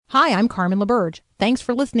Hi, I'm Carmen LaBerge. Thanks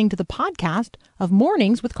for listening to the podcast of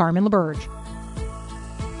Mornings with Carmen LaBerge.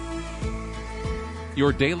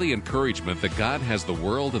 Your daily encouragement that God has the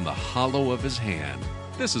world in the hollow of his hand.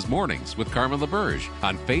 This is Mornings with Carmen LaBerge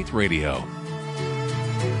on Faith Radio.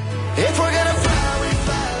 If we're gonna fly, we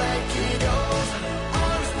fly like eagles,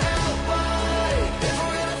 arms held wide. If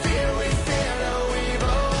we're gonna fear, we fear no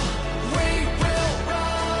evil. We will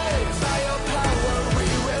rise. By your power we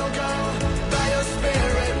will go. By your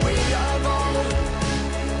spirit we are bold.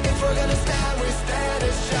 If we're gonna stand, we stand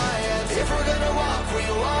as giants. If we're gonna walk, we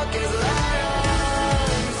walk as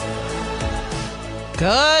lions.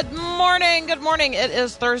 Good morning. Good morning. It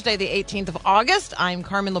is Thursday, the 18th of August. I'm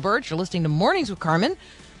Carmen LaBerge. You're listening to Mornings with Carmen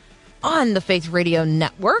on the Faith Radio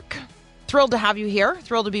Network. Thrilled to have you here.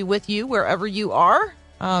 Thrilled to be with you wherever you are.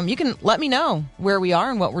 You can let me know where we are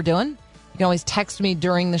and what we're doing. You can always text me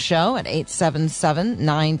during the show at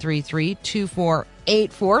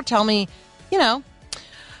 877-933-2484. Tell me,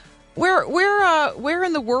 where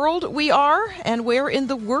in the world we are and where in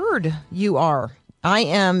the Word you are. I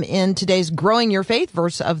am in today's Growing Your Faith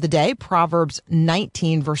verse of the day, Proverbs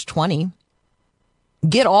 19, verse 20.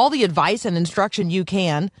 Get all the advice and instruction you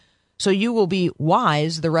can, so you will be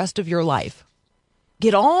wise the rest of your life.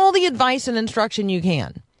 Get all the advice and instruction you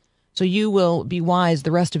can, so you will be wise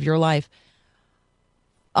the rest of your life.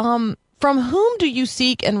 From whom do you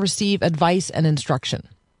seek and receive advice and instruction?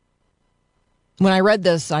 When I read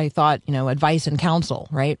this, I thought, advice and counsel,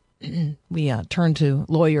 right? We turn to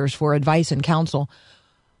lawyers for advice and counsel.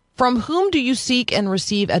 From whom do you seek and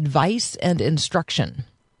receive advice and instruction?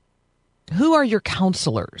 Who are your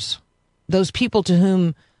counselors? Those people to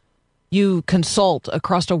whom you consult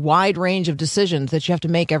across a wide range of decisions that you have to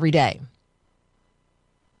make every day.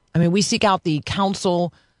 I mean, we seek out the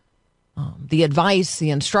counsel, the advice,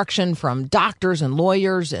 the instruction from doctors and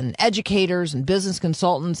lawyers and educators and business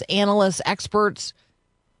consultants, analysts, experts.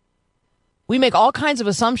 We make all kinds of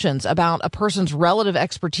assumptions about a person's relative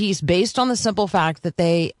expertise based on the simple fact that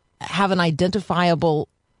they have an identifiable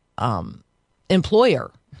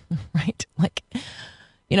employer, right?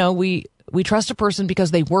 We trust a person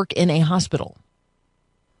because they work in a hospital.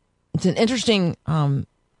 It's interesting how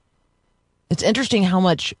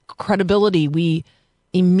much credibility we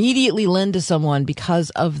immediately lend to someone because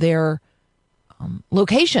of their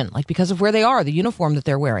location, like because of where they are, the uniform that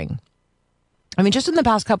they're wearing. I mean, just in the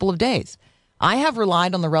past couple of days, I have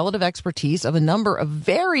relied on the relative expertise of a number of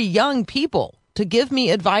very young people to give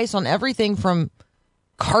me advice on everything from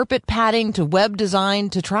carpet padding to web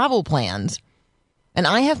design to travel plans. And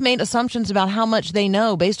I have made assumptions about how much they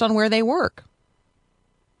know based on where they work.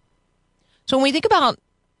 So when we think about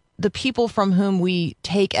the people from whom we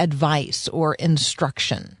take advice or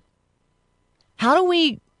instruction, how do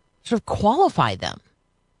we sort of qualify them?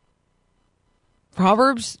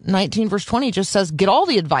 Proverbs 19, verse 20 just says, get all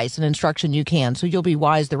the advice and instruction you can, so you'll be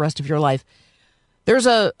wise the rest of your life. There's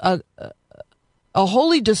a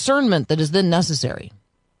holy discernment that is then necessary,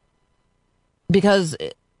 because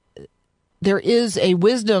there is a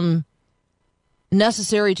wisdom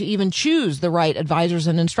necessary to even choose the right advisors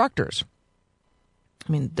and instructors.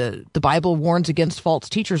 I mean, the Bible warns against false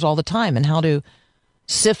teachers all the time and how to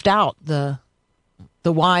sift out the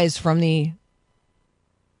wise from the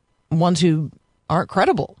ones who aren't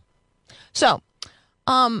credible. So,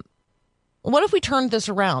 what if we turned this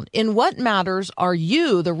around? In what matters are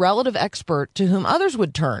you the relative expert to whom others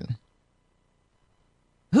would turn?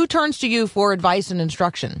 Who turns to you for advice and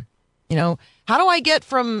instruction? How do I get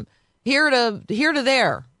from here to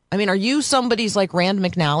there? I mean, are you somebody's like Rand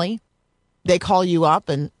McNally? They call you up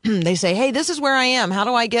and they say, hey, this is where I am. How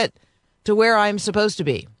do I get to where I'm supposed to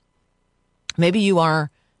be? Maybe you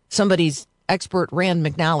are somebody's expert Rand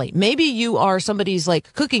McNally. Maybe you are somebody's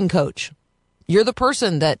like cooking coach. You're the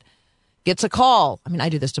person that gets a call. I mean, I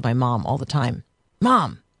do this to my mom all the time.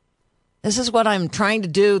 Mom, this is what I'm trying to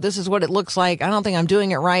do. This is what it looks like. I don't think I'm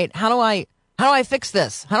doing it right. How do I fix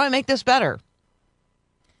this? How do I make this better?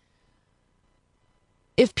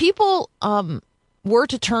 If people were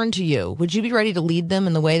to turn to you, would you be ready to lead them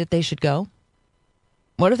in the way that they should go?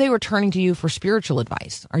 What if they were turning to you for spiritual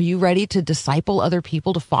advice? Are you ready to disciple other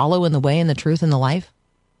people to follow in the way and the truth and the life?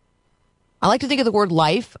 I like to think of the word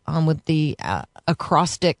life with the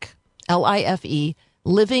acrostic LIFE,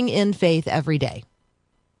 living in faith every day.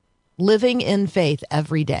 Living in faith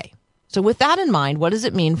every day. So with that in mind, what does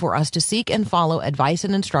it mean for us to seek and follow advice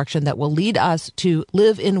and instruction that will lead us to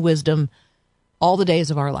live in wisdom all the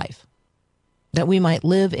days of our life? That we might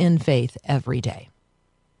live in faith every day.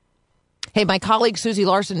 Hey, my colleague Susie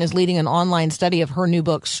Larson is leading an online study of her new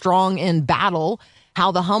book, Strong in Battle,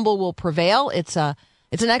 How the Humble Will Prevail. It's a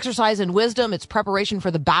It's an exercise in wisdom. It's preparation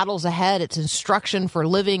for the battles ahead. It's instruction for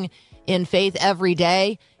living in faith every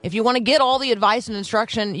day. If you want to get all the advice and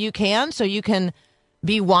instruction you can, so you can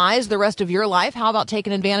be wise the rest of your life, how about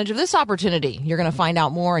taking advantage of this opportunity? You're going to find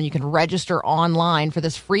out more, and you can register online for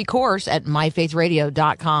this free course at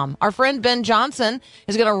myfaithradio.com. Our friend Ben Johnson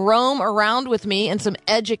is going to roam around with me in some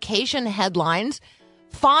education headlines.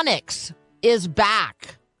 Phonics is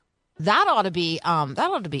back. That ought to be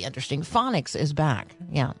interesting. Phonics is back.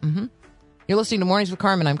 Yeah. Mm-hmm. You're listening to Mornings with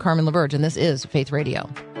Carmen. I'm Carmen LaBerge, and this is Faith Radio.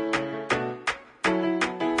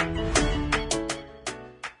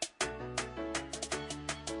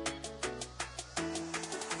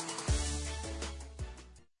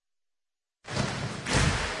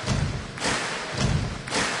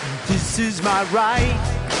 This is my right,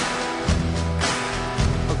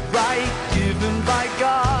 a right given by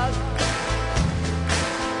God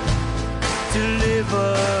to live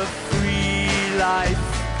a free life,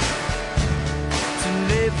 to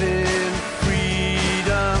live in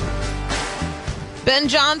freedom. Ben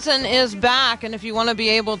Johnson is back, and if you want to be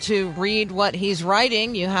able to read what he's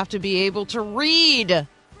writing, you have to be able to read.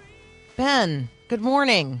 Ben, good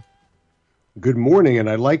morning. Good morning, and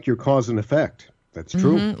I like your cause and effect. That's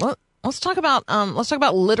true. Mm-hmm. Let's talk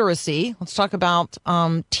about literacy. Let's talk about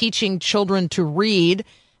teaching children to read,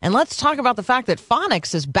 and let's talk about the fact that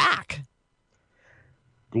phonics is back.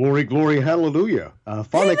 Glory, glory, hallelujah.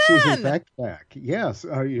 Phonics is Amen. in fact back. Yes,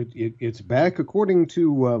 it's back. According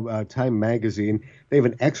to Time Magazine, they have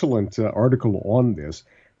an excellent article on this.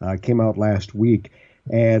 Came out last week.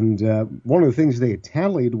 And one of the things they had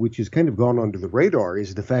tallied, which has kind of gone under the radar,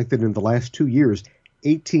 is the fact that in the last 2 years,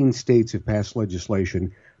 18 states have passed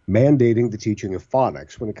legislation mandating the teaching of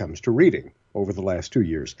phonics when it comes to reading over the last 2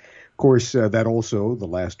 years. Of course, that also, the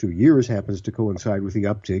last 2 years, happens to coincide with the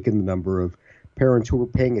uptick in the number of parents who are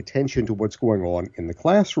paying attention to what's going on in the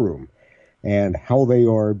classroom and how they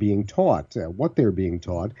are being taught, what they're being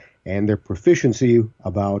taught, and their proficiency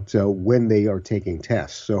about when they are taking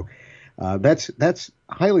tests. So that's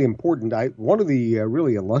highly important. One of the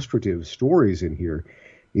really illustrative stories in here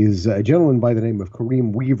is a gentleman by the name of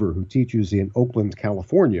Kareem Weaver, who teaches in Oakland,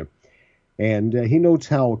 California. And he notes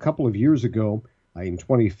how a couple of years ago, in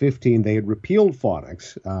 2015, they had repealed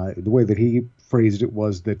phonics. The way that he phrased it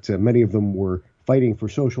was that many of them were fighting for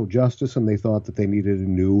social justice, and they thought that they needed a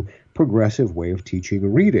new progressive way of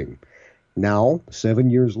teaching reading. Now, 7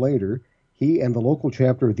 years later, he and the local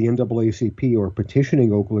chapter of the NAACP are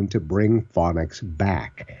petitioning Oakland to bring phonics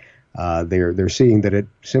back. They're seeing that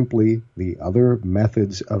the other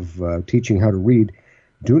methods of teaching how to read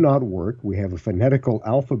do not work. We have a phonetical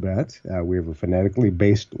alphabet. We have a phonetically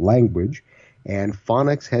based language. And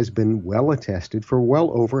phonics has been well attested for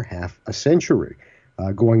well over half a century,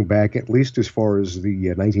 going back at least as far as the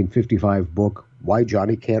 1955 book, Why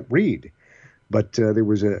Johnny Can't Read. But there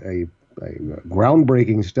was a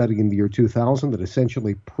groundbreaking study in the year 2000 that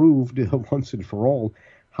essentially proved once and for all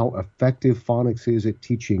how effective phonics is at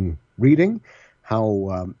teaching reading,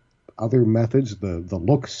 how other methods, the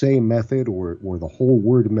look-say method or the whole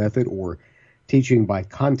word method, or teaching by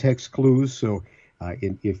context clues. So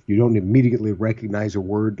if you don't immediately recognize a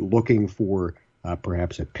word, looking for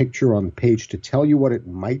perhaps a picture on the page to tell you what it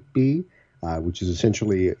might be, which is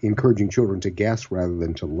essentially encouraging children to guess rather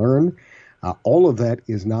than to learn. All of that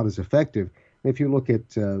is not as effective. If you look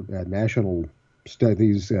at national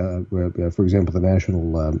studies, for example, the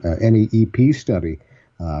national NEEP study,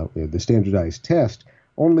 the standardized test,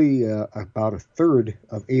 only about a third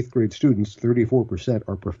of 8th grade students, 34%,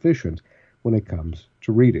 are proficient when it comes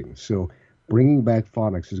to reading. So bringing back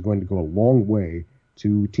phonics is going to go a long way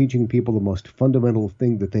to teaching people the most fundamental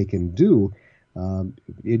thing that they can do.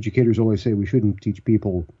 Educators always say we shouldn't teach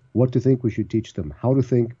people what to think, we should teach them how to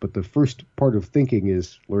think, but the first part of thinking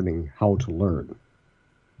is learning how to learn.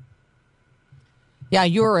 Yeah,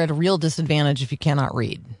 you're at a real disadvantage if you cannot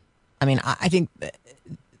read. I mean, I think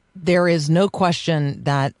there is no question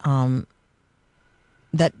that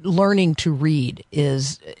that learning to read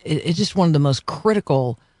is just one of the most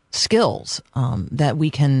critical skills that we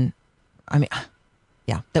can.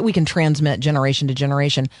 That we can transmit generation to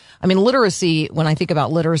generation. I mean, literacy, when I think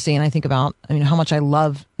about literacy and I think about, how much I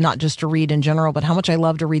love not just to read in general, but how much I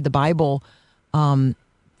love to read the Bible.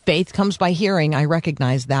 Faith comes by hearing. I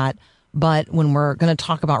recognize that. But when we're going to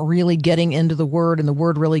talk about really getting into the Word and the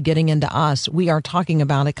Word really getting into us, we are talking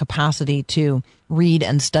about a capacity to read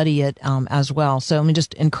and study it as well. So let me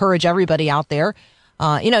just encourage everybody out there.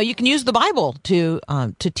 You can use the Bible to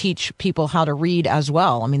teach people how to read as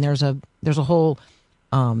well. I mean, there's a whole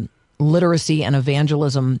literacy and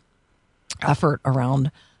evangelism effort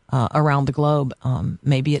around around the globe.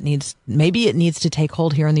 Maybe it needs to take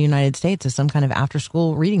hold here in the United States as some kind of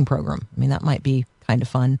after-school reading program. I mean, that might be kind of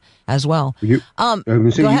fun as well. You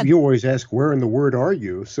always ask, where in the Word are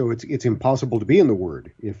you? So it's impossible to be in the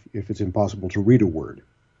Word if it's impossible to read a word.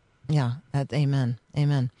 Yeah, amen.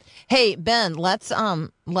 Hey, Ben, let's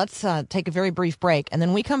take a very brief break, and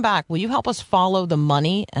then we come back. Will you help us follow the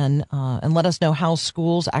money and let us know how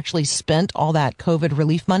schools actually spent all that COVID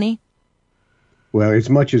relief money? Well, as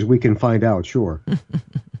much as we can find out, sure.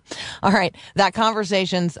 All right, that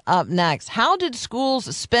conversation's up next. How did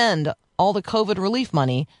schools spend all the COVID relief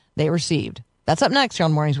money they received? That's up next here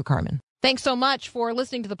on Mornings with Carmen. Thanks so much for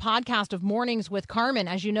listening to the podcast of Mornings with Carmen.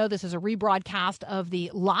 As you know, this is a rebroadcast of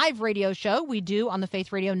the live radio show we do on the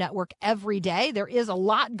Faith Radio Network every day. There is a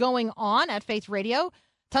lot going on at Faith Radio.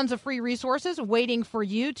 Tons of free resources waiting for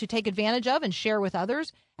you to take advantage of and share with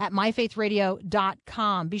others at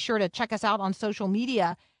myfaithradio.com. Be sure to check us out on social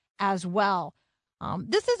media as well.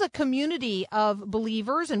 This is a community of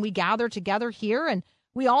believers, and we gather together here, and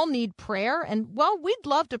we all need prayer, and, well, we'd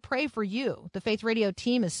love to pray for you. The Faith Radio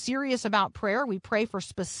team is serious about prayer. We pray for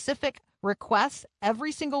specific requests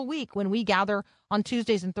every single week when we gather on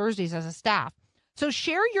Tuesdays and Thursdays as a staff. So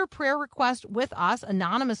share your prayer request with us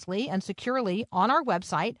anonymously and securely on our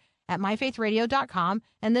website at myfaithradio.com,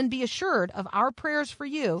 and then be assured of our prayers for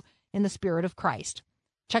you in the Spirit of Christ.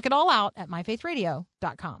 Check it all out at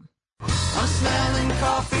myfaithradio.com. I'm smelling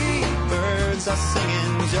coffee, birds are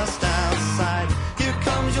singing just outside. Here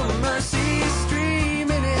comes your mercy,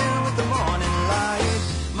 streaming in with the morning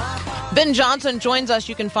light. Ben Johnson joins us.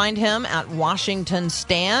 You can find him at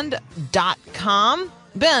washingtonstand.com.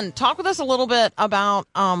 Ben, talk with us a little bit about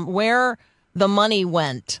where the money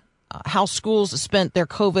went, how schools spent their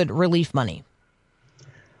COVID relief money.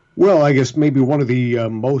 Well, I guess maybe one of the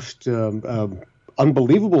most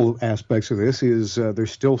unbelievable aspects of this is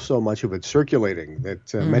there's still so much of it circulating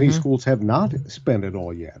that many schools have not spent it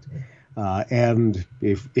all yet. And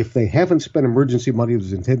if they haven't spent emergency money that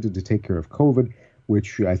was intended to take care of COVID,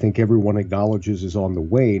 which I think everyone acknowledges is on the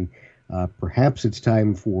wane, perhaps it's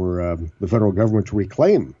time for the federal government to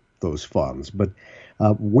reclaim those funds. But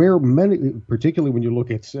where many, particularly when you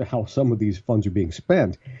look at how some of these funds are being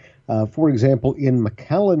spent, for example, in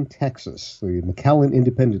McAllen, Texas, the McAllen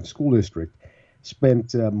Independent School District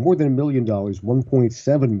spent more than $1 million,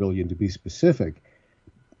 $1.7 million to be specific,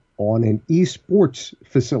 on an esports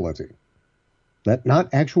facility. Not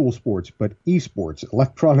actual sports, but esports,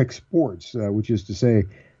 electronic sports, which is to say,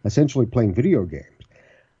 essentially playing video games.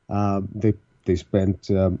 They spent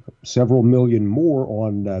several million more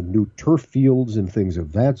on new turf fields and things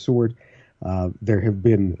of that sort. There have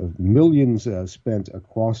been millions spent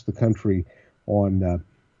across the country on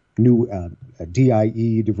new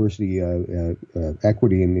DIE, diversity,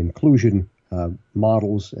 equity, and inclusion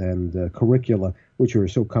models and curricula, which are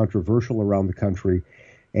so controversial around the country,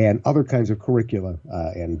 and other kinds of curricula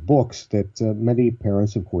and books that many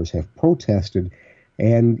parents, of course, have protested.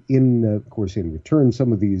 And in return,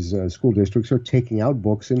 some of these school districts are taking out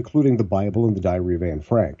books, including the Bible and the Diary of Anne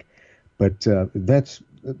Frank. But this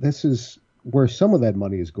is where some of that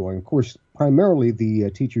money is going. Of course, primarily the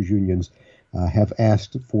teachers' unions have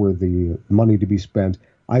asked for the money to be spent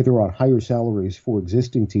either on higher salaries for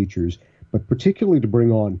existing teachers, but particularly to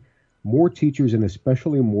bring on more teachers and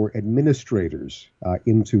especially more administrators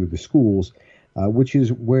into the schools, which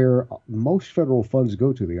is where most federal funds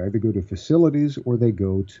go to. They either go to facilities or they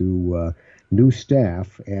go to new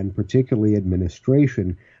staff, and particularly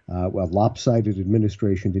administration, lopsided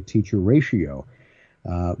administration to teacher ratio.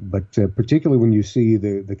 But particularly when you see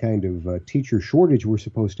the kind of teacher shortage we're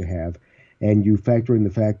supposed to have, and you factor in the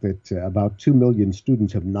fact that about 2 million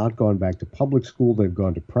students have not gone back to public school, they've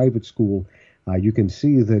gone to private school, you can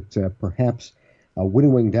see that perhaps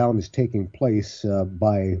winnowing down is taking place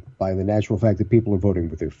by the natural fact that people are voting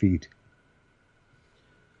with their feet.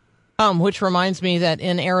 Which reminds me that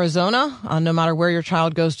in Arizona, no matter where your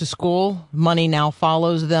child goes to school, money now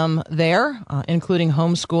follows them there, including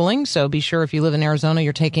homeschooling. So be sure if you live in Arizona,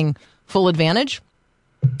 you're taking full advantage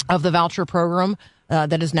of the voucher program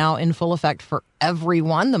that is now in full effect for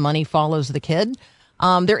everyone. The money follows the kid.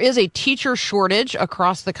 There is a teacher shortage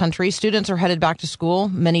across the country. Students are headed back to school.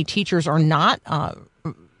 Many teachers are not.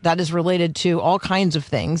 That is related to all kinds of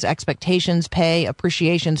things: expectations, pay,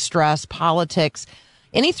 appreciation, stress, politics.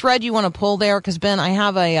 Any thread you want to pull there? Because Ben, I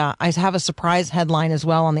have a surprise headline as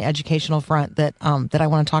well on the educational front that I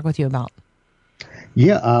want to talk with you about.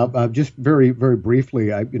 Yeah, just very, very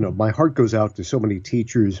briefly, my heart goes out to so many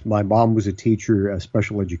teachers. My mom was a teacher, a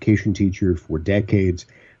special education teacher for decades.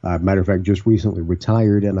 Matter of fact, just recently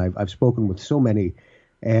retired, and I've spoken with so many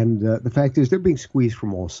And the fact is, they're being squeezed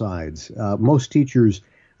from all sides. Most teachers,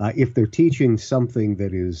 if they're teaching something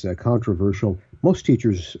that is controversial, most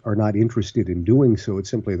teachers are not interested in doing so. It's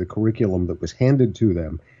simply the curriculum that was handed to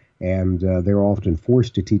them, and they're often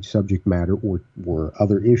forced to teach subject matter or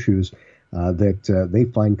other issues that they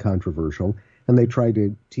find controversial, and they try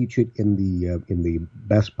to teach it in the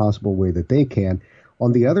best possible way that they can.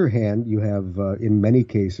 On the other hand, you have, in many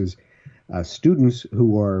cases, students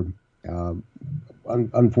who are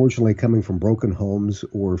unfortunately coming from broken homes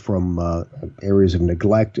or from areas of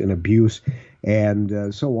neglect and abuse.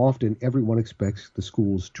 And so often everyone expects the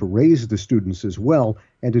schools to raise the students as well,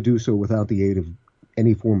 and to do so without the aid of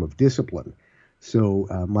any form of discipline. So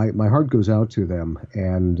my heart goes out to them.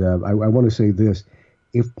 And I want to say this: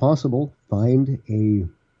 if possible, find an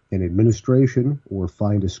administration, or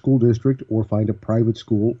find a school district, or find a private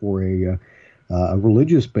school, or a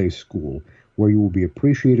religious-based school where you will be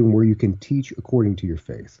appreciated and where you can teach according to your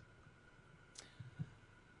faith.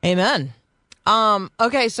 Amen.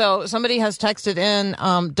 Okay, so somebody has texted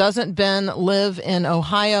in, doesn't Ben live in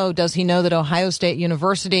Ohio? Does he know that Ohio State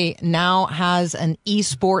University now has an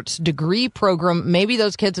esports degree program? Maybe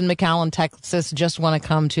those kids in McAllen, Texas just want to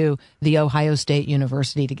come to the Ohio State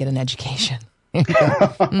University to get an education.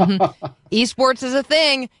 Mm-hmm. Esports is a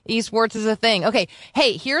thing. Esports is a thing. Okay.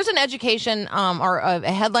 Hey, here's an education, or a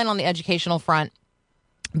headline on the educational front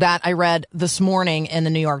that I read this morning in the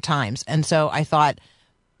New York Times. And so I thought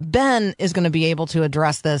Ben is going to be able to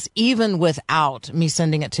address this even without me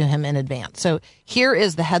sending it to him in advance. So here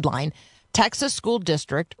is the headline: Texas school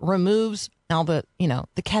district removes. Now the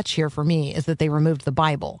catch here for me is that they removed the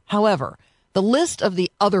Bible. However, the list of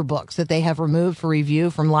the other books that they have removed for review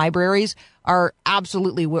from libraries are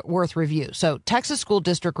absolutely worth review. So Texas School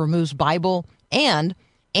District removes Bible and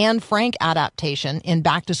Anne Frank adaptation in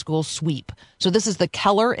Back to School Sweep. So this is the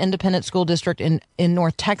Keller Independent School District in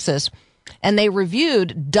North Texas. And they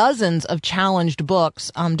reviewed dozens of challenged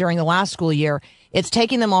books during the last school year. It's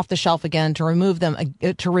taking them off the shelf again to remove them,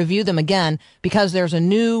 to review them again, because there's a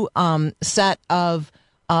new set of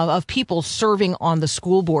people serving on the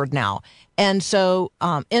school board now. And so,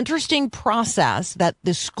 interesting process that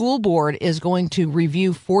the school board is going to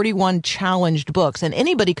review 41 challenged books, and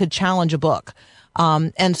anybody could challenge a book.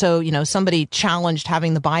 And so, somebody challenged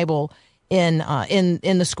having the Bible in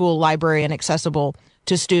the school library and accessible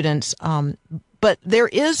to students. But there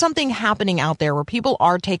is something happening out there where people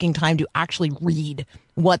are taking time to actually read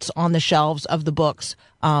what's on the shelves of the books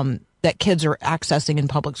that kids are accessing in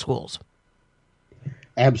public schools.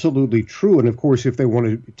 Absolutely true. And of course, if they want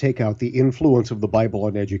to take out the influence of the Bible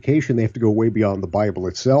on education, they have to go way beyond the Bible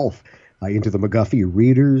itself, into the McGuffey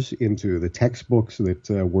readers, into the textbooks that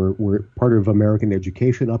were part of American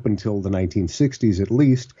education up until the 1960s at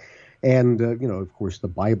least. And, of course, the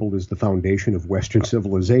Bible is the foundation of Western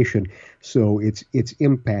civilization. So its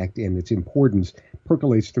impact and its importance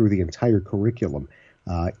percolates through the entire curriculum.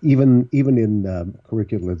 Even in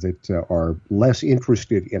curricula that are less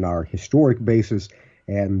interested in our historic basis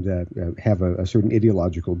and have a certain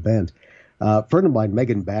ideological bent. A friend of mine,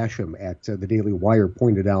 Megan Basham at the Daily Wire,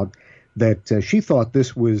 pointed out that she thought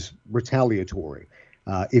this was retaliatory.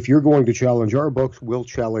 If you're going to challenge our books, we'll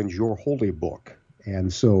challenge your holy book.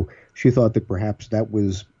 And so she thought that perhaps that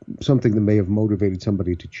was something that may have motivated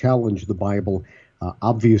somebody to challenge the Bible.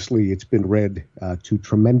 Obviously, it's been read to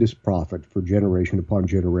tremendous profit for generation upon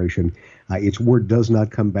generation. Its word does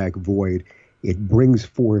not come back void. It brings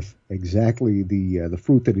forth exactly the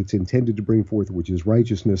fruit that it's intended to bring forth, which is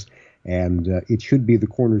righteousness, and it should be the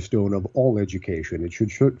cornerstone of all education. It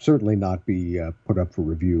should certainly not be put up for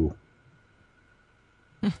review.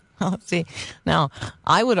 Let's see. Now,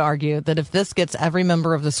 I would argue that if this gets every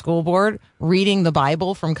member of the school board reading the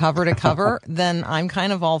Bible from cover to cover, then I'm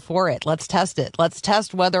kind of all for it. Let's test it. Let's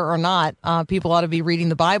test whether or not people ought to be reading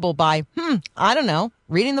the Bible by,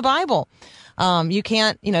 reading the Bible. You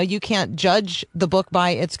can't judge the book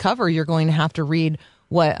by its cover. You're going to have to read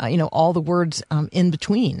all the words in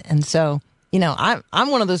between. And so,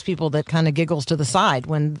 I'm one of those people that kind of giggles to the side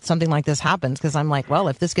when something like this happens, because I'm like, well,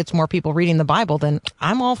 if this gets more people reading the Bible, then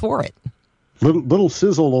I'm all for it. Little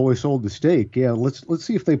Sizzle always sold the steak. Yeah, let's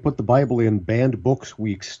see if they put the Bible in banned books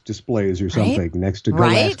weeks displays or something next to Go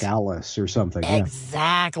Ask Alice or something. Yeah.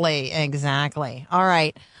 Exactly. All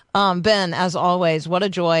right. Ben, as always, what a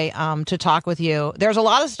joy to talk with you. There's a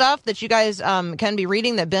lot of stuff that you guys can be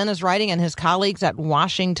reading that Ben is writing and his colleagues at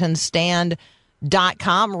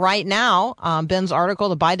WashingtonStand.com right now. Ben's article,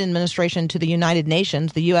 The Biden Administration to the United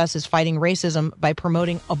Nations, the U.S. is fighting racism by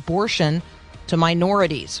promoting abortion to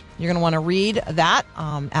minorities. You're going to want to read that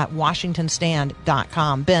at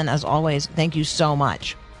WashingtonStand.com. Ben, as always, thank you so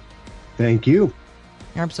much. Thank you.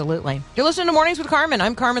 Absolutely. You're listening to Mornings with Carmen.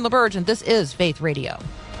 I'm Carmen LaBerge, and this is Faith Radio.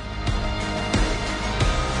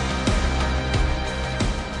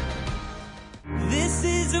 This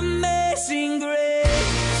is amazing grace.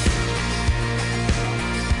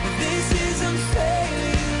 This is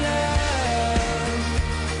unfailing love.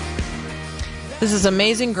 This is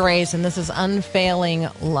Amazing Grace, and this is Unfailing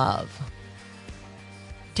Love.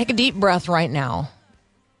 Take a deep breath right now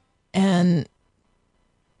and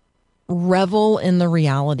revel in the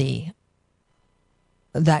reality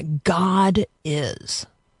that God is.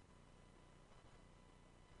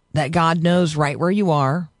 That God knows right where you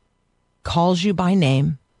are, calls you by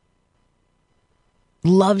name,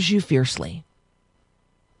 loves you fiercely,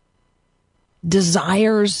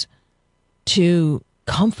 desires to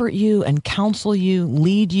comfort you and counsel you,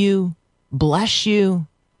 lead you, bless you,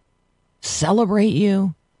 celebrate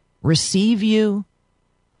you, receive you.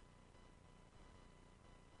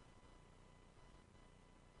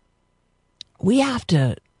 We have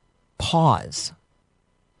to pause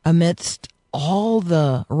amidst all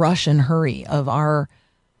the rush and hurry of our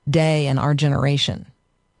day and our generation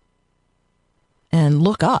and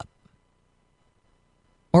look up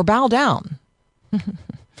or bow down.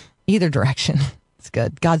 Either direction. It's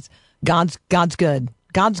good. God's good.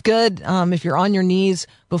 God's good. If you're on your knees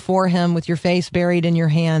before him with your face buried in your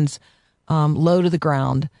hands, low to the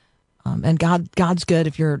ground. And God's good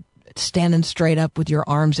if you're standing straight up with your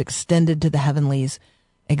arms extended to the heavenlies,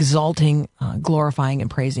 exalting, glorifying, and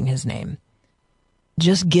praising his name.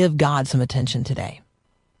 Just give God some attention today.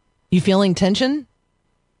 You feeling tension?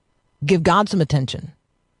 Give God some attention.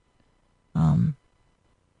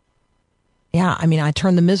 I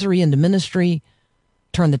turn the misery into ministry,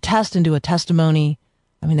 turn the test into a testimony.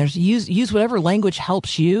 Use whatever language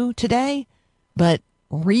helps you today, but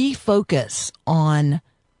refocus on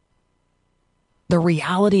the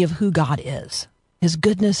reality of who God is, his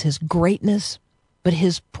goodness, his greatness, but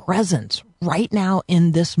his presence right now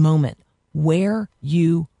in this moment where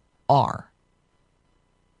you are.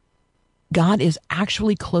 God is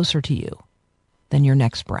actually closer to you than your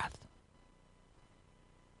next breath.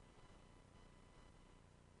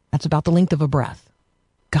 That's about the length of a breath.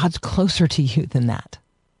 God's closer to you than that.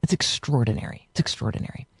 It's extraordinary. It's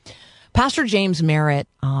extraordinary. Pastor James Merritt,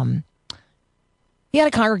 he had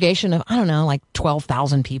a congregation of,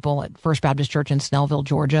 12,000 people at First Baptist Church in Snellville,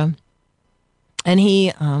 Georgia. And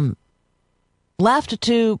he left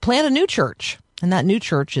to plant a new church. And that new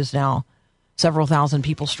church is now several thousand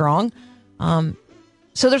people strong.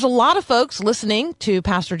 So there's a lot of folks listening to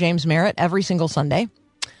Pastor James Merritt every single Sunday.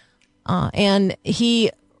 And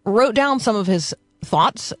he wrote down some of his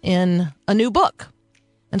thoughts in a new book.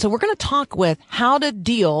 And so we're going to talk with how to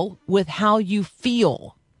deal with how you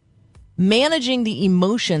feel, managing the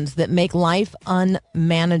emotions that make life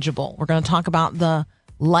unmanageable. We're going to talk about the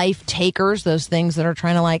life takers, those things that are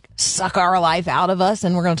trying to suck our life out of us.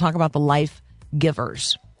 And we're going to talk about the life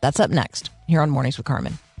givers. That's up next here on Mornings with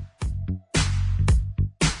Carmen.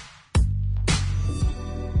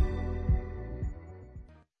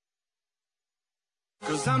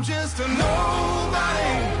 Cause I'm just a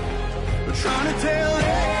nobody, trying to tell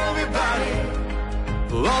everybody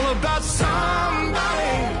all about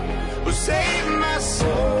somebody who saved my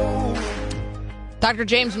soul. Dr.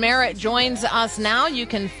 James Merritt joins us now. You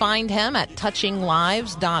can find him at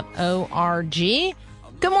touchinglives.org.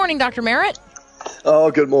 Good morning, Dr. Merritt.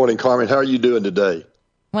 Oh, good morning, Carmen. How are you doing today?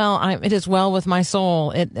 Well, it is well with my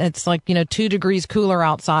soul. It's 2 degrees cooler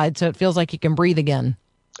outside, so it feels like you can breathe again.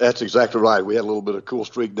 That's exactly right. We had a little bit of cool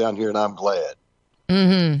streak down here, and I'm glad.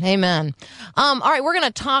 Mm-hmm. Amen. All right, we're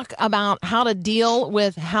going to talk about how to deal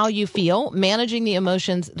with how you feel, managing the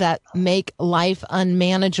emotions that make life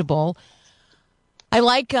unmanageable. I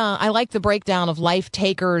like the breakdown of life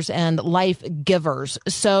takers and life givers.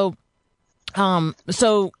 So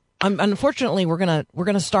unfortunately, we're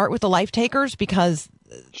gonna start with the life takers because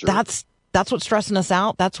Sure. that's what's stressing us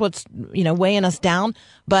out. That's what's weighing us down.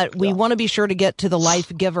 But we want to be sure to get to the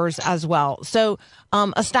life givers as well. So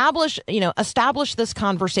establish this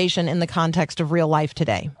conversation in the context of real life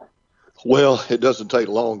today. Well, it doesn't take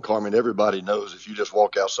long, Carmen. Everybody knows if you just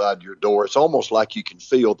walk outside your door, it's almost like you can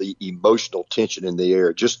feel the emotional tension in the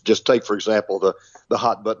air. Just take, for example, the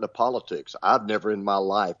hot button of politics. I've never in my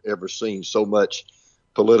life ever seen so much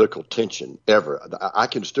political tension ever. I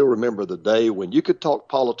can still remember the day when you could talk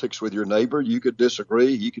politics with your neighbor. You could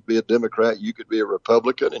disagree. You could be a Democrat. You could be a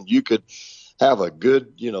Republican, and you could have a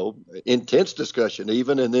good, intense discussion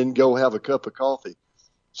even, and then go have a cup of coffee.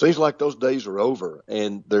 Seems like those days are over,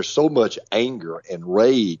 and there's so much anger and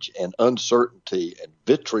rage and uncertainty and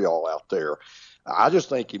vitriol out there. I just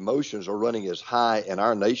think emotions are running as high in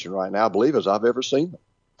our nation right now, I believe, as I've ever seen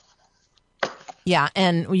them. Yeah,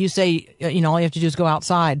 and when you say, all you have to do is go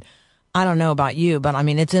outside, I don't know about you, but I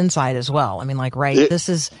mean, it's inside as well. I mean, this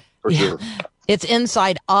is, For sure. it's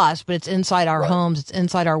inside us, but it's inside our Right. homes, it's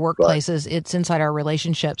inside our workplaces, it's inside our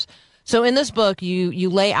relationships. So in this book, you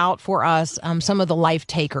lay out for us some of the life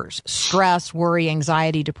takers: stress, worry,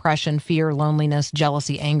 anxiety, depression, fear, loneliness,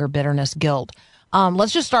 jealousy, anger, bitterness, guilt.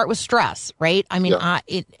 Let's just start with stress, right? I mean, Yeah.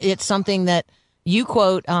 it's something that you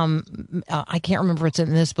quote. I can't remember if it's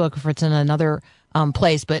in this book or if it's in another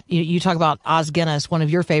place, but you talk about Os Guinness, one of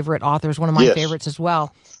your favorite authors, one of my Yes. favorites as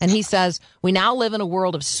well. And he says, we now live in a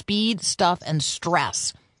world of speed, stuff, and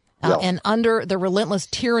stress, Yeah. and under the relentless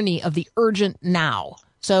tyranny of the urgent now.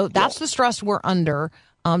 So that's the stress we're under.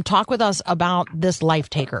 Talk with us about this life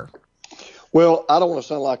taker. Well, I don't want to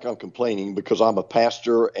sound like I'm complaining because I'm a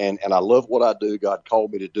pastor and I love what I do. God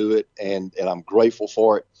called me to do it, and I'm grateful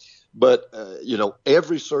for it. But,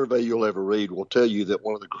 every survey you'll ever read will tell you that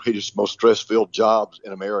one of the greatest, most stress-filled jobs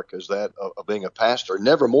in America is that of being a pastor.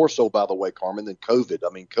 Never more so, by the way, Carmen, than COVID.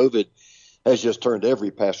 I mean, COVID has just turned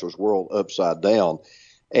every pastor's world upside down.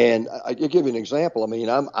 And I'll give you an example. I mean,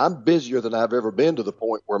 I'm busier than I've ever been, to the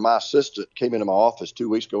point where my assistant came into my office 2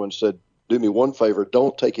 weeks ago and said, do me one favor,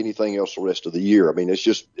 don't take anything else the rest of the year. I mean,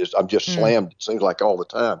 I'm just slammed, it seems like, all the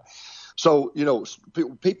time. So,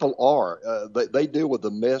 people are, they deal with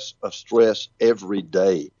the mess of stress every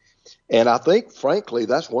day. And I think, frankly,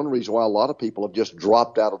 that's one reason why a lot of people have just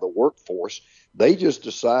dropped out of the workforce. They just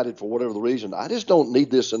decided, for whatever the reason, I just don't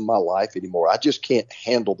need this in my life anymore. I just can't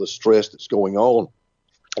handle the stress that's going on.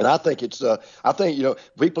 And I think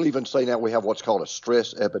people even say now we have what's called a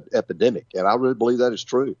stress epidemic. And I really believe that is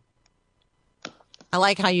true. I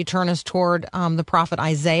like how you turn us toward the prophet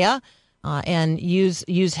Isaiah and use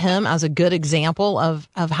him as a good example of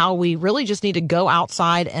how we really just need to go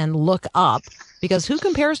outside and look up, because who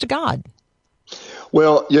compares to God?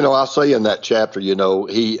 Well, I say in that chapter,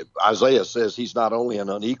 Isaiah says he's not only an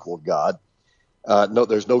unequaled God. No,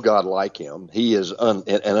 there's no God like him. He is an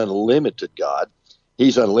unlimited God.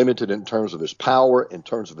 He's unlimited in terms of his power, in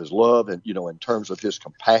terms of his love, and, in terms of his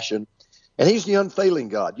compassion. And he's the unfailing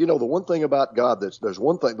God. The one thing about God, there's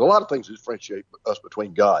one thing, a lot of things that differentiate us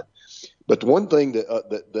between God. But the one thing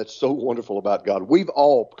that's so wonderful about God, we've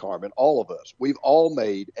all, Carmen, all of us, we've all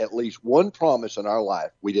made at least one promise in our life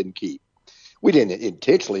we didn't keep. We didn't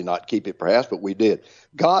intentionally not keep it, perhaps, but we did.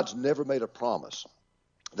 God's never made a promise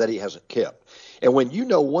that he hasn't kept. And when you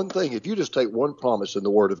know one thing, if you just take one promise in the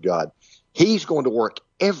Word of God, he's going to work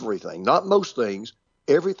everything, not most things,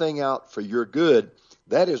 everything out for your good.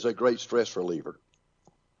 That is a great stress reliever.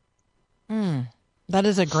 That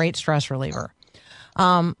is a great stress reliever.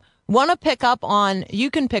 Want to pick up on, you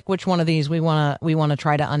can pick which one of these we want to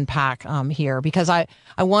try to unpack here, because I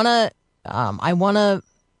want to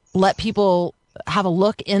let people have a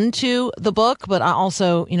look into the book, but I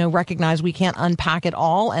also recognize we can't unpack it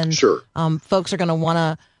all, and Sure. Folks are going to want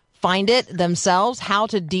to find it themselves, how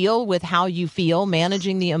to deal with how you feel,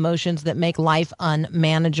 managing the emotions that make life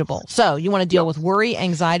unmanageable. So you want to deal with worry,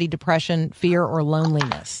 anxiety, depression, fear, or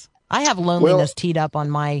loneliness. I have loneliness teed up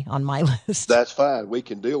on my list. That's fine. We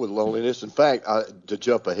can deal with loneliness. In fact, to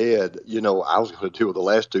jump ahead, I was going to deal with the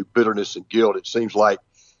last two, bitterness and guilt. It seems like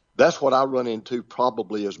that's what I run into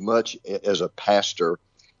probably as much as a pastor,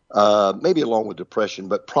 maybe along with depression,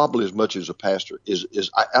 but probably as much as a pastor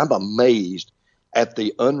I'm amazed at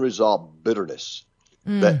the unresolved bitterness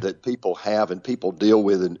that people have and people deal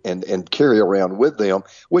with and carry around with them,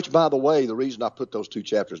 which, by the way, the reason I put those two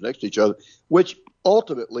chapters next to each other, which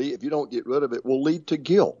ultimately, if you don't get rid of it, will lead to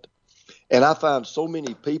guilt. And I find so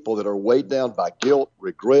many people that are weighed down by guilt,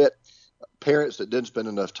 regret, parents that didn't spend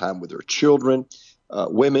enough time with their children,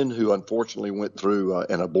 women who unfortunately went through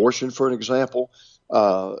an abortion, for an example,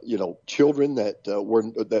 children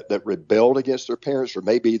that rebelled against their parents, or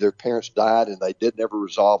maybe their parents died and they did never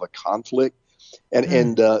resolve a conflict.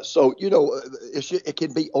 So it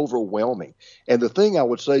can be overwhelming. And the thing I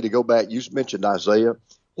would say, to go back, you mentioned Isaiah.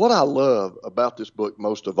 What I love about this book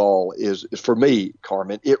most of all is for me,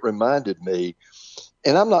 Carmen, it reminded me,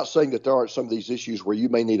 and I'm not saying that there aren't some of these issues where you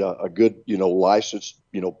may need a good, licensed,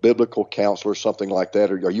 biblical counselor or something like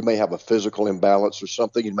that, or you may have a physical imbalance or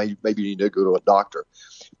something, and maybe you need to go to a doctor.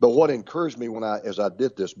 But what encouraged me as I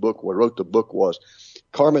did this book, when I wrote the book, was,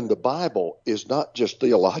 Carmen, the Bible is not just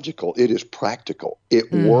theological; it is practical.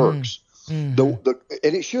 It works. And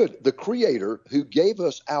it should. The Creator, who gave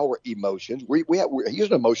us our emotions, he's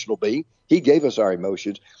an emotional being. He gave us our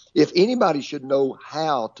emotions. If anybody should know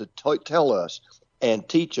how to tell us and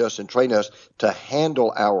teach us and train us to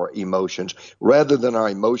handle our emotions rather than our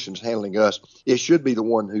emotions handling us. It should be the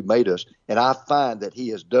one who made us. And I find that he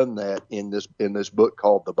has done that in this book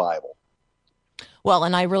called the Bible. Well,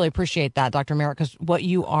 and I really appreciate that, Dr. Merritt, because what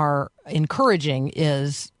you are encouraging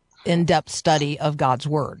is in-depth study of God's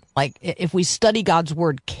word. Like, if we study God's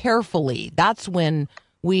word carefully, that's when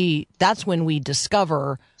we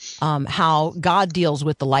discover how God deals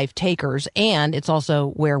with the life takers, and it's also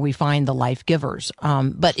where we find the life givers.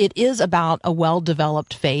 But it is about a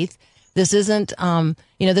well-developed faith. This isn't,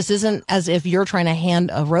 this isn't as if you're trying to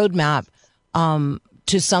hand a roadmap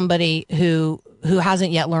to somebody who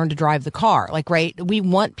hasn't yet learned to drive the car. Like, right? We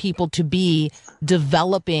want people to be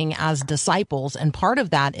developing as disciples, and part of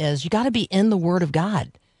that is you got to be in the Word of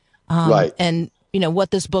God. Right. And what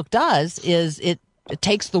this book does is it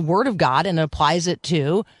takes the Word of God and applies it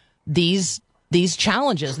to these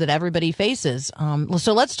challenges that everybody faces.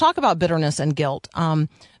 So let's talk about bitterness and guilt.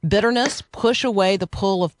 Bitterness, push away the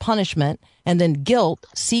pull of punishment, and then guilt,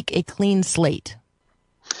 seek a clean slate.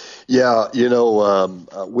 Yeah,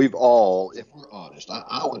 we've all, if we're honest,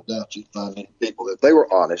 I would doubt you'd find many people, if they were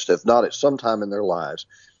honest, if not at some time in their lives,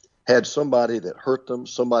 had somebody that hurt them,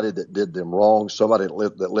 somebody that did them wrong, somebody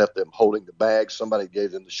that left them holding the bag, somebody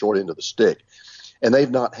gave them the short end of the stick. And they've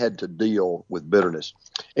not had to deal with bitterness.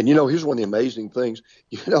 And, here's one of the amazing things.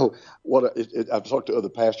 I've talked to other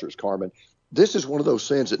pastors, Carmen. This is one of those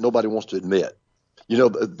sins that nobody wants to admit.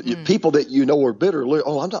 People that are bitter,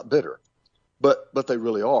 I'm not bitter. But they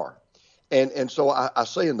really are. And so I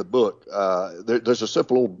say in the book, there's a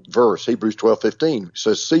simple old verse, Hebrews 12:15,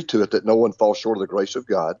 says, "See to it that no one falls short of the grace of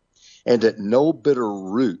God, and that no bitter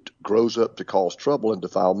root grows up to cause trouble and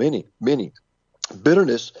defile many."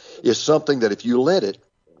 Bitterness is something that if you let it,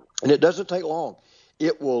 and it doesn't take long,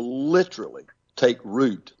 it will literally take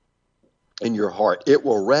root in your heart. It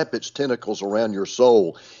will wrap its tentacles around your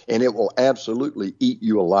soul, and it will absolutely eat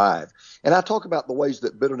you alive. And I talk about the ways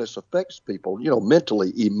that bitterness affects people,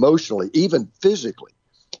 mentally, emotionally, even physically,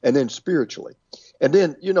 and then spiritually. And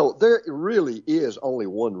then, there really is only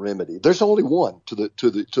one remedy. There's only one to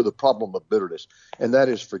the problem of bitterness, and that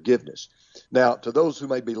is forgiveness. Now, to those who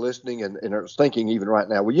may be listening and are thinking even right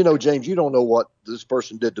now, well, James, you don't know what this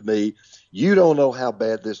person did to me. You don't know how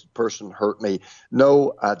bad this person hurt me.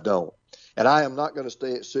 No, I don't. And I am not going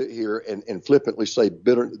to sit here and flippantly say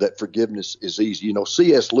that forgiveness is easy.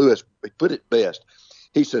 C.S. Lewis put it best.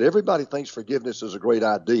 He said, everybody thinks forgiveness is a great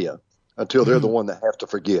idea until they're the one that have to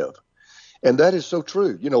forgive. And that is so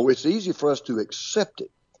true. It's easy for us to accept it.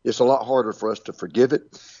 It's a lot harder for us to forgive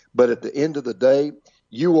it. But at the end of the day,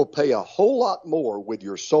 you will pay a whole lot more with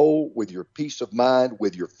your soul, with your peace of mind,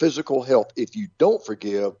 with your physical health if you don't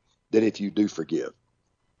forgive than if you do forgive.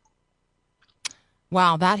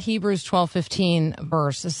 Wow, that Hebrews 12:15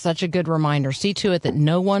 verse is such a good reminder. See to it that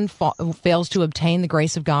no one fails to obtain the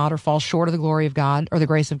grace of God or falls short of the glory of God or the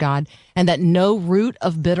grace of God, and that no root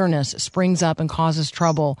of bitterness springs up and causes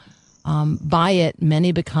trouble. By it,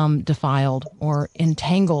 many become defiled or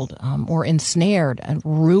entangled or ensnared and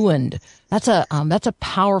ruined. That's a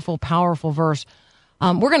powerful, powerful verse.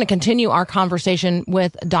 We're going to continue our conversation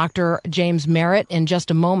with Dr. James Merritt in just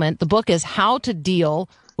a moment. The book is How to Deal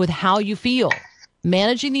with How You Feel,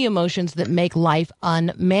 Managing the Emotions That Make Life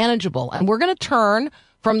Unmanageable. And we're going to turn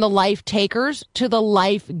from the life takers to the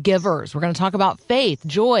life givers. We're going to talk about faith,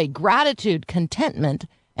 joy, gratitude, contentment,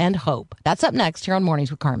 and hope. That's up next here on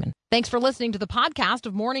Mornings with Carmen. Thanks for listening to the podcast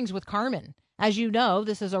of Mornings with Carmen. As you know,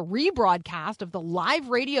 this is a rebroadcast of the live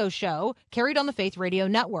radio show carried on the Faith Radio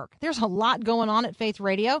Network. There's a lot going on at Faith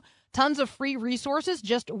Radio. Tons of free resources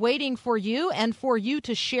just waiting for you and for you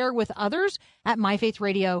to share with others at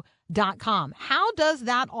myfaithradio.com. How does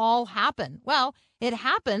that all happen? Well, it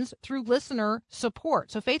happens through listener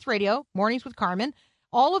support. So Faith Radio, Mornings with Carmen,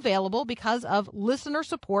 all available because of listener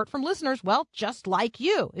support from listeners, well, just like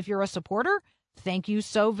you. If you're a supporter, thank you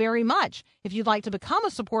so very much. If you'd like to become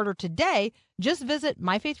a supporter today, just visit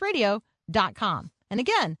myfaithradio.com. And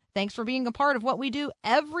again, thanks for being a part of what we do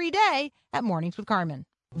every day at Mornings with Carmen.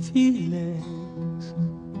 Feelings,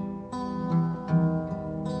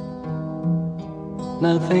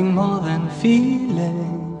 nothing more than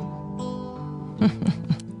feeling.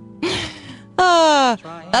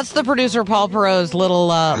 That's the producer Paul Perot's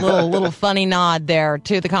little funny nod there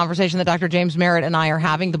to the conversation that Dr. James Merritt and I are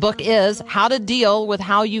having. The book is How to Deal with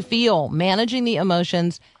How You Feel, Managing the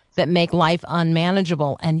Emotions That Make Life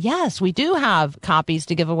Unmanageable. And yes, we do have copies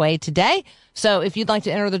to give away today. So if you'd like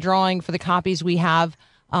to enter the drawing for the copies we have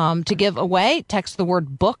to give away, text the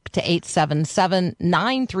word book to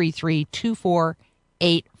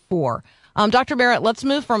 877-933-2484. Dr. Merritt, let's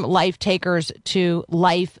move from life takers to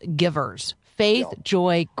life givers. faith,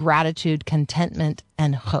 joy, gratitude, contentment,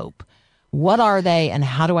 and hope. What are they, and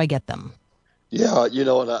how do I get them? Yeah,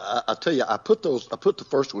 and I tell you, I put the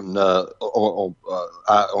first one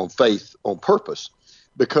on faith on purpose,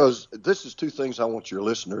 because this is two things I want your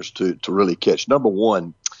listeners to really catch. Number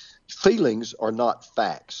one, feelings are not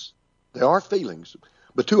facts. They are feelings,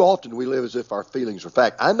 but too often we live as if our feelings are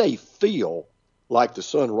fact. I may feel like the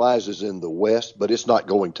sun rises in the west, but it's not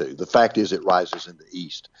going to. The fact is it rises in the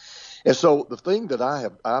east. And so the thing that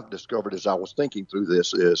I've discovered as I was thinking through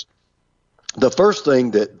this is the first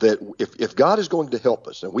thing that if God is going to help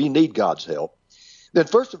us, and we need God's help, then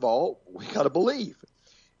first of all, we got to believe.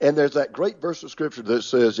 And there's that great verse of Scripture that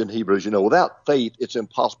says in Hebrews, without faith, it's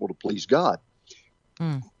impossible to please God.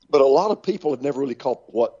 But a lot of people have never really caught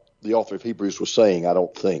what the author of Hebrews was saying, I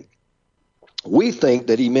don't think. We think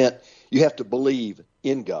that he meant you have to believe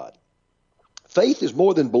in God. Faith is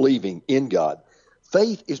more than believing in God.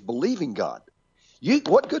 Faith is believing God.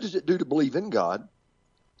 What good does it do to believe in God,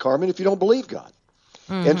 Carmen, if you don't believe God?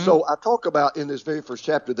 And so I talk about in this very first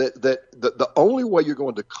chapter that the only way you're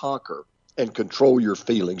going to conquer and control your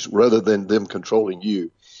feelings rather than them controlling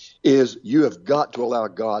you is you have got to allow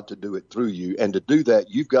God to do it through you. And to do that,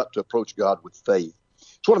 you've got to approach God with faith.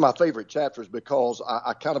 It's one of my favorite chapters because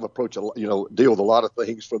I kind of approach, deal with a lot of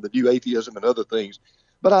things from the new atheism and other things.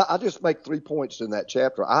 But I just make 3 points in that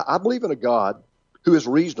chapter. I believe in a God who is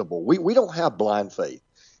reasonable. We don't have blind faith.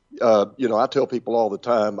 I tell people all the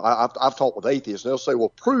time, I've talked with atheists, and they'll say, well,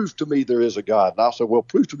 prove to me there is a God. And I'll say, well,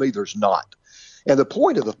 prove to me there's not. And the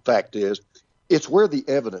point of the fact is, it's where the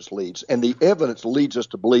evidence leads. And the evidence leads us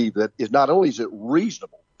to believe that not only is it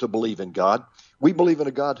reasonable to believe in God, we believe in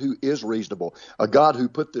a God who is reasonable, a God who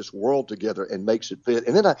put this world together and makes it fit.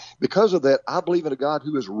 And then because of that, I believe in a God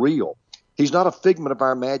who is real. He's not a figment of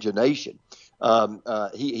our imagination.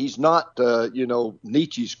 He's not,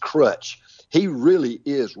 Nietzsche's crutch. He really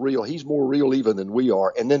is real. He's more real even than we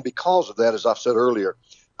are. And then because of that, as I've said earlier,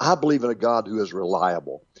 I believe in a God who is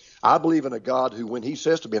reliable. I believe in a God who, when he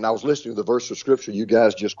says to me, and I was listening to the verse of Scripture you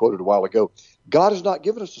guys just quoted a while ago, God has not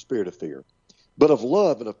given us a spirit of fear, but of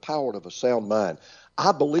love and of power and of a sound mind.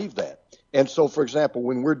 I believe that. And so, for example,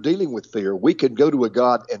 when we're dealing with fear, we can go to a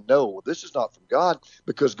God and know, well, this is not from God,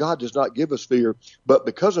 because God does not give us fear. But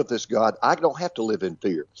because of this God, I don't have to live in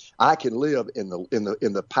fear. I can live in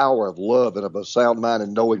the power of love and of a sound mind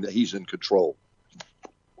and knowing that he's in control.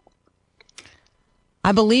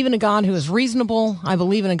 I believe in a God who is reasonable. I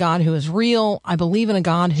believe in a God who is real. I believe in a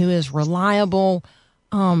God who is reliable.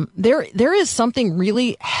 There is something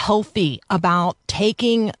really healthy about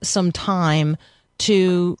taking some time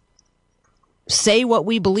to say what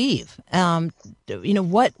we believe.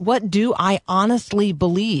 What do I honestly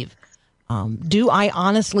believe? Do I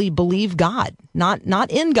honestly believe God? Not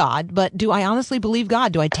in God, but do I honestly believe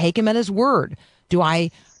God? Do I take him at his word? Do I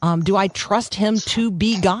trust him to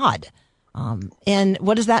be God? And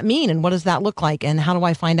what does that mean? And what does that look like? And how do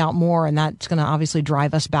I find out more? And that's going to obviously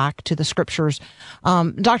drive us back to the Scriptures.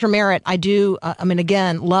 Dr. Merritt, I do,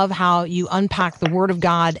 again, love how you unpack the Word of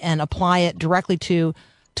God and apply it directly to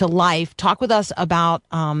life. Talk with us about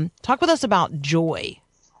joy.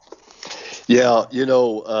 Yeah,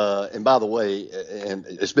 and by the way, and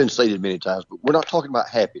it's been stated many times, but we're not talking about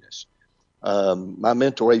happiness. My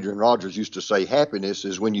mentor, Adrian Rogers, used to say happiness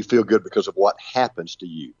is when you feel good because of what happens to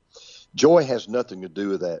you. Joy has nothing to do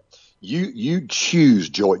with that. You choose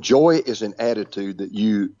joy. Joy is an attitude that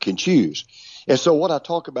you can choose. And so what I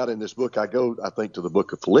talk about in this book, I think, to the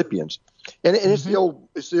book of Philippians. And it's the old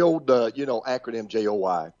acronym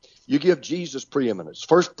JOY. You give Jesus preeminence.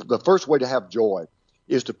 The first way to have joy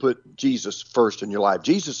is to put Jesus first in your life.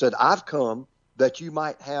 Jesus said, I've come that you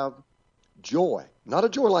might have joy. Not a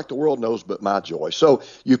joy like the world knows, but my joy. So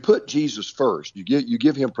you put Jesus first. You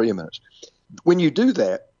give him preeminence. When you do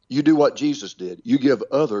that, you do what Jesus did. You give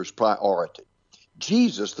others priority.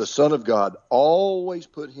 Jesus, the Son of God, always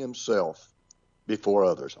put himself before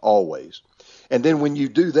others, always. And then when you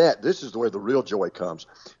do that, this is where the real joy comes.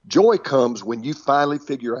 Joy comes when you finally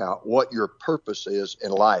figure out what your purpose is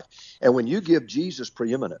in life. And when you give Jesus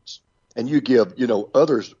preeminence and you give,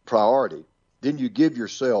 others priority, then you give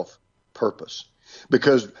yourself purpose.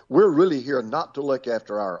 Because we're really here not to look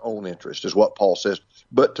after our own interest, is what Paul says,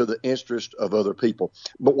 but to the interest of other people.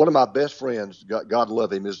 But one of my best friends, God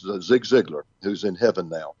love him, is Zig Ziglar, who's in heaven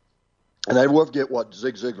now. And I will forget what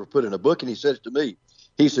Zig Ziglar put in a book, and he said it to me.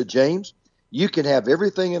 He said, James, you can have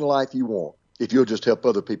everything in life you want if you'll just help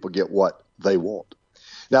other people get what they want.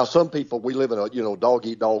 Now, some people, we live in a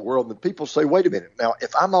dog-eat-dog world, and people say, wait a minute. Now,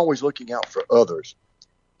 if I'm always looking out for others,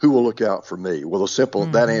 who will look out for me? Well,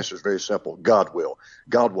 that answer is very simple. God will.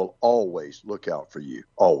 God will always look out for you,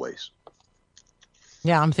 always.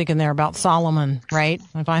 Yeah, I'm thinking there about Solomon, right?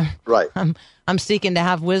 If I'm seeking to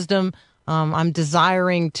have wisdom, I'm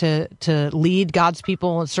desiring to lead God's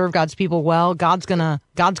people and serve God's people well. God's gonna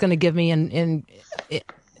give me in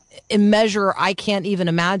measure I can't even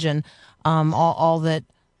imagine all that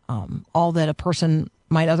a person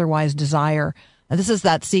might otherwise desire. And this is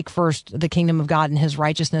that seek first the kingdom of God and his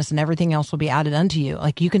righteousness, and everything else will be added unto you.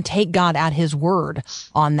 Like, you can take God at his word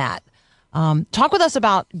on that. Talk with us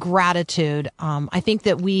about gratitude. I think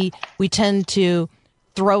that we tend to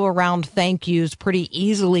throw around thank yous pretty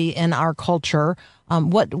easily in our culture.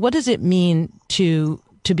 What does it mean to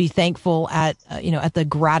be thankful at the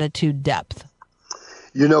gratitude depth?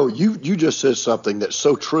 You just said something that's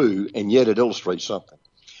so true, and yet it illustrates something.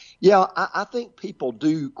 Yeah, I think people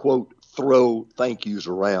do, quote, throw thank yous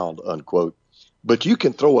around, unquote, but you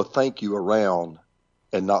can throw a thank you around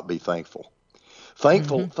and not be thankful.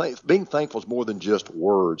 Being thankful is more than just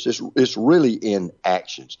words. It's really in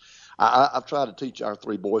actions. I've tried to teach our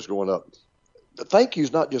three boys growing up. The thank you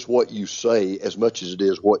is not just what you say as much as it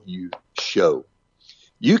is what you show.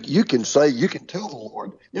 You can tell the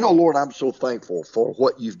Lord, Lord, I'm so thankful for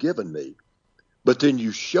what you've given me. But then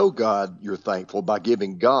you show God you're thankful by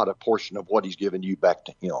giving God a portion of what he's given you back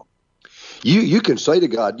to him. You can say to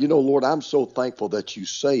God, Lord, I'm so thankful that you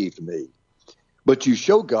saved me. But you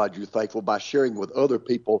show God you're thankful by sharing with other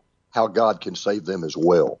people how God can save them as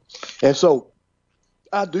well. And so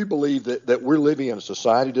I do believe that we're living in a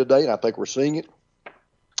society today, and I think we're seeing it.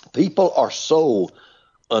 People are so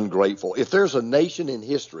ungrateful. If there's a nation in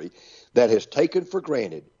history that has taken for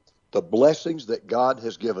granted the blessings that God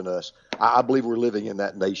has given us, I believe we're living in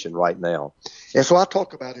that nation right now. And so I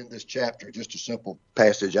talk about in this chapter just a simple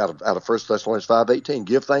passage out of 1 Thessalonians 5:18,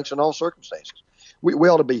 give thanks in all circumstances. We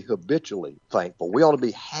ought to be habitually thankful. We ought to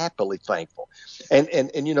be happily thankful. And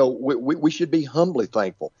we should be humbly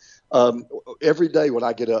thankful. Every day when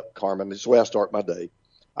I get up, Carmen, this is the way I start my day.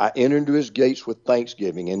 I enter into his gates with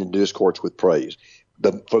thanksgiving and into his courts with praise.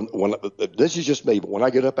 This is just me, but when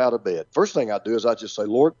I get up out of bed, first thing I do is I just say,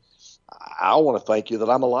 Lord, I want to thank you that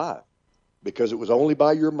I'm alive, because it was only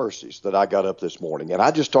by your mercies that I got up this morning. And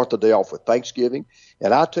I just start the day off with thanksgiving.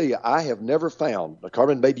 And I tell you, I have never found,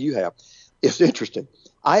 Carmen, maybe you have, it's interesting,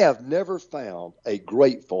 I have never found a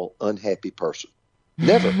grateful, unhappy person.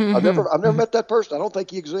 Never. I've never met that person. I don't think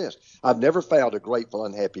he exists. I've never found a grateful,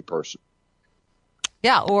 unhappy person.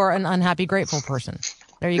 Yeah, or an unhappy, grateful person.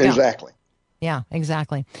 There you go. Exactly. Yeah,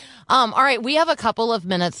 exactly. All right, we have a couple of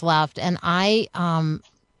minutes left, and I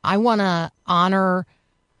want to honor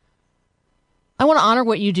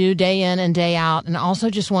what you do day in and day out, and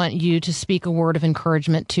also just want you to speak a word of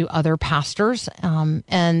encouragement to other pastors,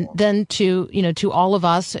 and then to all of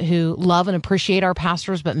us who love and appreciate our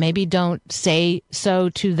pastors, but maybe don't say so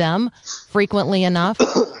to them frequently enough.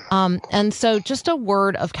 And so just a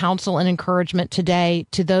word of counsel and encouragement today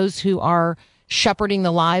to those who are shepherding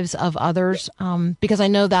the lives of others, because I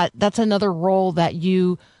know that that's another role that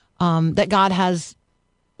that God has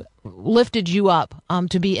lifted you up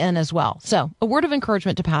to be in as well. So a word of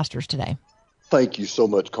encouragement to pastors today. Thank you so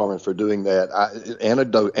much, Carmen, for doing that.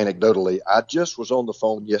 Anecdotally, I just was on the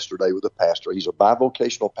phone yesterday with a pastor. He's a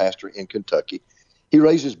bivocational pastor in Kentucky. He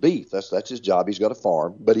raises beef. That's his job. He's got a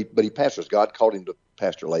farm, but he pastors. God called him to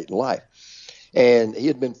pastor late in life. And he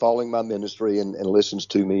had been following my ministry and listens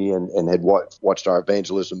to me and had watched our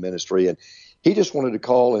evangelism ministry. And he just wanted to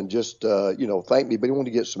call and just, thank me, but he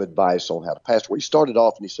wanted to get some advice on how to pastor. Well, he started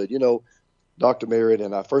off and he said, Dr. Merritt,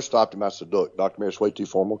 and I first stopped him. I said, look, Dr. Merritt's way too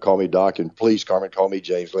formal. Call me Doc, and please, Carmen, call me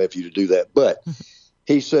James. Glad for you to do that. But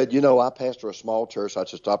he said, I pastor a small church. I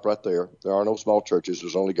said, stop right there. There are no small churches.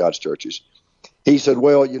 There's only God's churches. He said,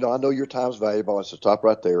 well, I know your time's valuable. I said, stop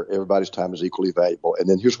right there. Everybody's time is equally valuable. And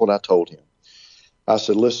then here's what I told him. I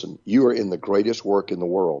said, listen, you are in the greatest work in the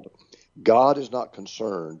world. God is not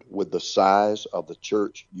concerned with the size of the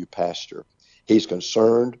church you pastor. He's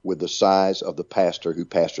concerned with the size of the pastor who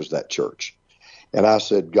pastors that church. And I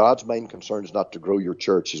said, God's main concern is not to grow your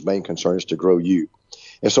church. His main concern is to grow you.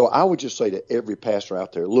 And so I would just say to every pastor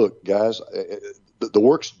out there, look, guys, the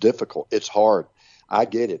work's difficult. It's hard. I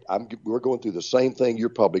get it. We're going through the same thing you're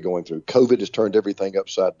probably going through. COVID has turned everything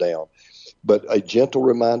upside down. But a gentle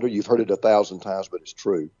reminder, you've heard it 1,000 times, but it's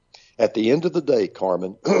true. At the end of the day,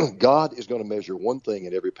 Carmen, God is going to measure one thing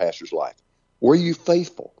in every pastor's life. Were you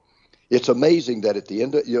faithful? It's amazing that at the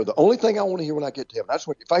end of, the only thing I want to hear when I get to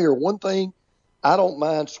heaven, if I hear one thing, I don't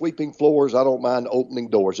mind sweeping floors. I don't mind opening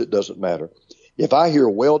doors. It doesn't matter. If I hear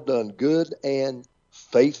well done, good and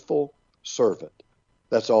faithful servant,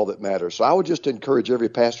 that's all that matters. So I would just encourage every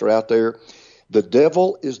pastor out there. The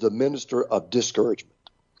devil is the minister of discouragement.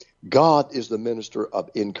 God is the minister of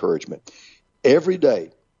encouragement. every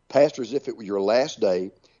day, pastor, as if it were your last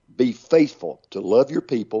day, be faithful to love your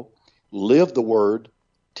people, live the word,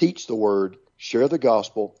 teach the word, share the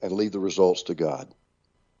gospel, and leave the results to God.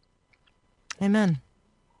 Amen.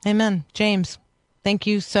 Amen. James, thank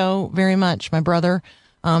you so very much, my brother.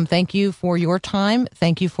 Thank you for your time.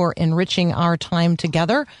 Thank you for enriching our time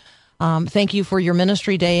together. Thank you for your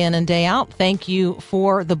ministry day in and day out. Thank you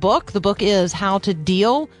for the book. The book is How to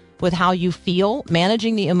Deal with How You Feel,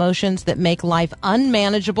 Managing the Emotions That Make Life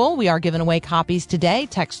Unmanageable. We are giving away copies today.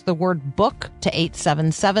 Text the word book to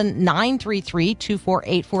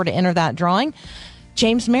 877-933-2484 to enter that drawing.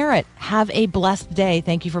 James Merritt, have a blessed day.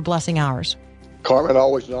 Thank you for blessing ours. Carmen,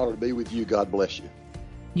 always an honor to be with you. God bless you.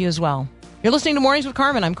 You as well. You're listening to Mornings with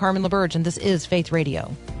Carmen. I'm Carmen LaBerge, and this is Faith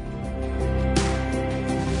Radio.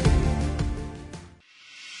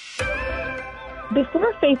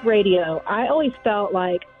 Before Faith Radio, I always felt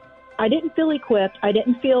like I didn't feel equipped. I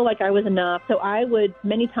didn't feel like I was enough. So I would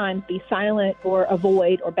many times be silent or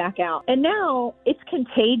avoid or back out. And now it's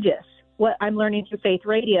contagious. What I'm learning through Faith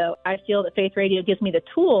Radio, I feel that Faith Radio gives me the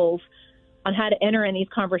tools on how to enter in these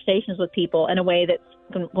conversations with people in a way that's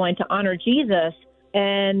going to honor Jesus.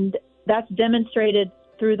 And that's demonstrated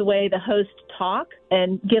through the way the hosts talk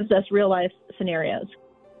and gives us real life scenarios.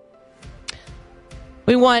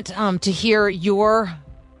 We want to hear your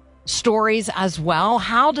stories as well.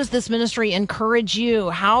 How does this ministry encourage you?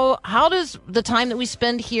 How does the time that we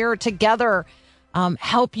spend here together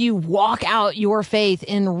help you walk out your faith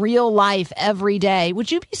in real life every day?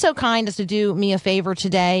 Would you be so kind as to do me a favor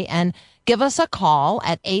today and give us a call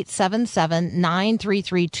at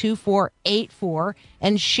 877-933-2484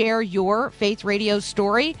 and share your Faith Radio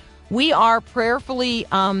story? We are prayerfully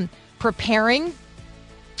preparing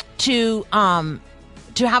to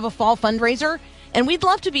have a fall fundraiser, and we'd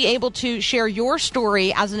love to be able to share your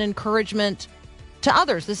story as an encouragement to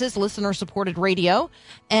others. This is listener-supported radio,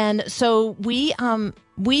 and so we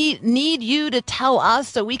need you to tell us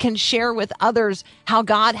so we can share with others how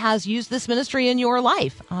God has used this ministry in your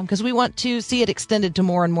life, because we want to see it extended to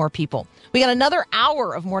more and more people. We got another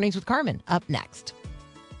hour of Mornings with Carmen up next.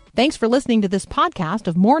 Thanks for listening to this podcast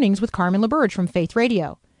of Mornings with Carmen LaBerge from Faith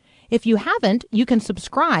Radio. If you haven't, you can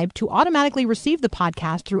subscribe to automatically receive the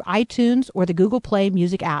podcast through iTunes or the Google Play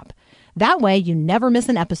Music app. That way you never miss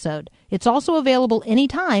an episode. It's also available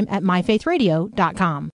anytime at myfaithradio.com.